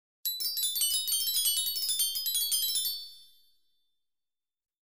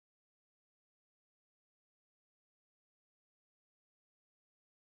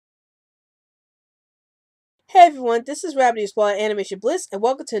Hey everyone, this is Rabbit Explore Animation Bliss, and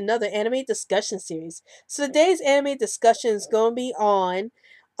welcome to another anime discussion series. So today's anime discussion is going to be on,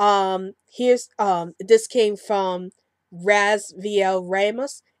 this came from RAZVIEL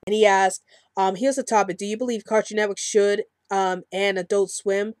Ramos, and he asked, here's the topic: do you believe Cartoon Network should and Adult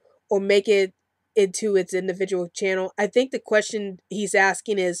Swim or make it into its individual channel? I think the question he's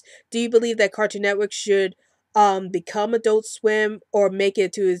asking is, do you believe that Cartoon Network should become Adult Swim or make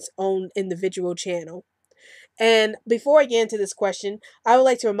it to its own individual channel? And before I get into this question, I would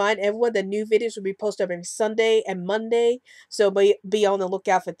like to remind everyone that new videos will be posted every Sunday and Monday, so be on the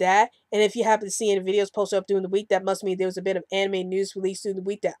lookout for that. And if you happen to see any videos posted up during the week, that must mean there was a bit of anime news released during the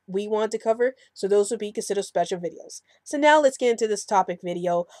week that we wanted to cover, so those would be considered special videos. So now let's get into this topic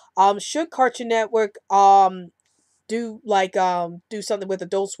video. Should Cartoon Network do something with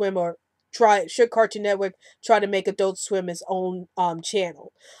Adult Swim, or should Cartoon Network try to make Adult Swim its own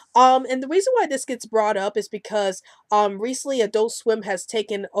channel? And the reason why this gets brought up is because recently Adult Swim has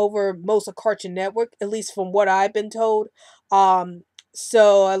taken over most of Cartoon Network, at least from what I've been told.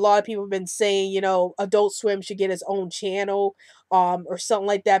 So a lot of people have been saying, Adult Swim should get its own channel, or something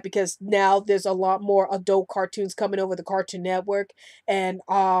like that, because now there's a lot more adult cartoons coming over the Cartoon Network, and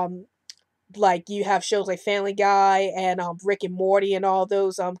like you have shows like Family Guy and Rick and Morty and all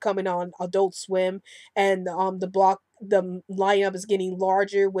those coming on Adult Swim, and the lineup is getting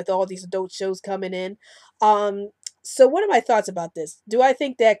larger with all these adult shows coming in. Um so what are my thoughts about this? Do I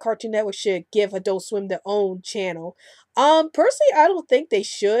think that Cartoon Network should give Adult Swim their own channel? Personally, I don't think they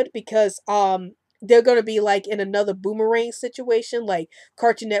should, because they're gonna be like in another Boomerang situation. Like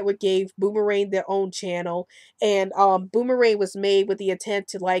Cartoon Network gave Boomerang their own channel, and Boomerang was made with the intent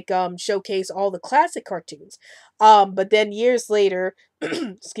to showcase all the classic cartoons. But then years later,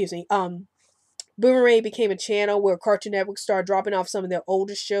 excuse me, Boomerang became a channel where Cartoon Network started dropping off some of their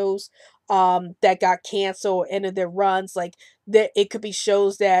older shows that got canceled, ended their runs. Like it could be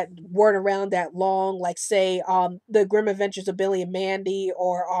shows that weren't around that long, like say the Grim Adventures of Billy and Mandy,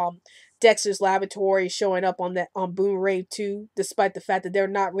 or Dexter's Laboratory showing up on Boomerang 2, despite the fact that they're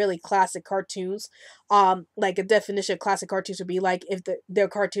not really classic cartoons. Like a definition of classic cartoons would be like if they're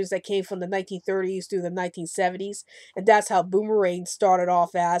cartoons that came from the 1930s through the 1970s, and that's how Boomerang started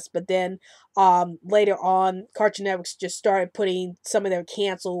off as. But then later on, Cartoon Networks just started putting some of their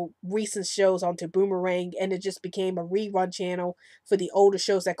canceled recent shows onto Boomerang, and it just became a rerun channel for the older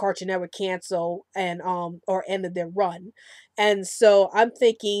shows that Cartoon Network canceled and or ended their run. And so I'm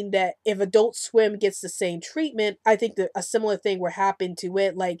thinking that if Adult Swim gets the same treatment, I think that a similar thing would happen to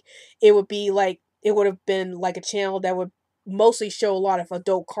it. Like it would be like it would have been like a channel that would mostly show a lot of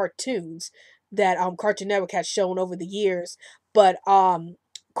adult cartoons that Cartoon Network has shown over the years. But Cartoon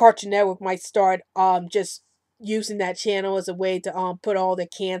Network might start just using that channel as a way to put all the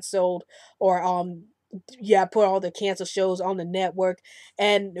canceled, or put all the canceled shows on the network.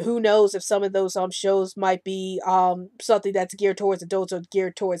 And who knows if some of those shows might be something that's geared towards adults or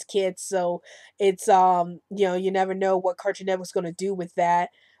geared towards kids. So it's you never know what Cartoon Network's going to do with that.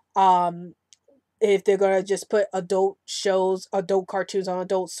 If they're gonna just put adult shows, adult cartoons on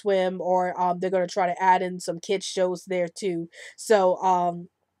Adult Swim, or they're gonna try to add in some kids shows there too. So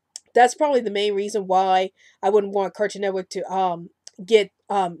that's probably the main reason why I wouldn't want Cartoon Network to get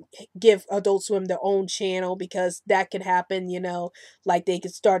give Adult Swim their own channel, because that could happen. Like they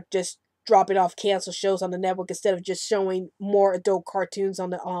could start just dropping off cancel shows on the network instead of just showing more adult cartoons on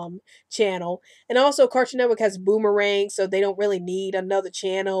the channel. And also Cartoon Network has Boomerang, so they don't really need another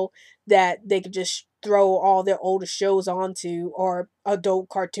channel that they could just throw all their older shows onto, or adult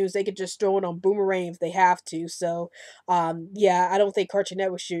cartoons. They could just throw it on Boomerang if they have to. So yeah, I don't think Cartoon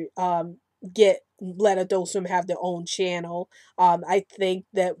Network should let Adult Swim have their own channel. I think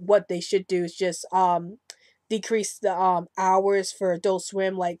that what they should do is just decrease the hours for Adult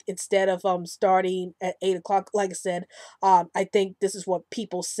Swim. Like instead of starting at 8 o'clock, like I said, I think this is what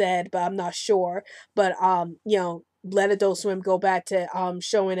people said, but I'm not sure. But let Adult Swim go back to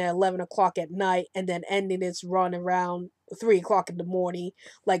showing at 11 o'clock at night, and then ending its run around 3 o'clock in the morning,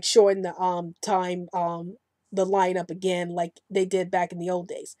 like showing the time the lineup again, like they did back in the old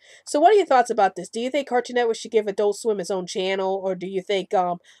days. So what are your thoughts about this? Do you think Cartoon Network should give Adult Swim its own channel, or do you think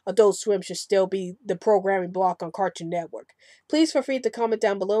Adult Swim should still be the programming block on Cartoon Network? Please feel free to comment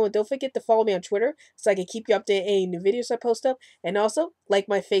down below, and don't forget to follow me on Twitter so I can keep you updated on any new videos I post up, and also like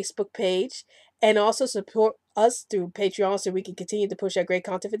my Facebook page, and also support us through Patreon so we can continue to push out great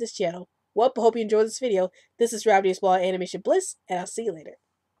content for this channel. Well, I hope you enjoyed this video. This is Rabbit Explore Animation Bliss, and I'll see you later.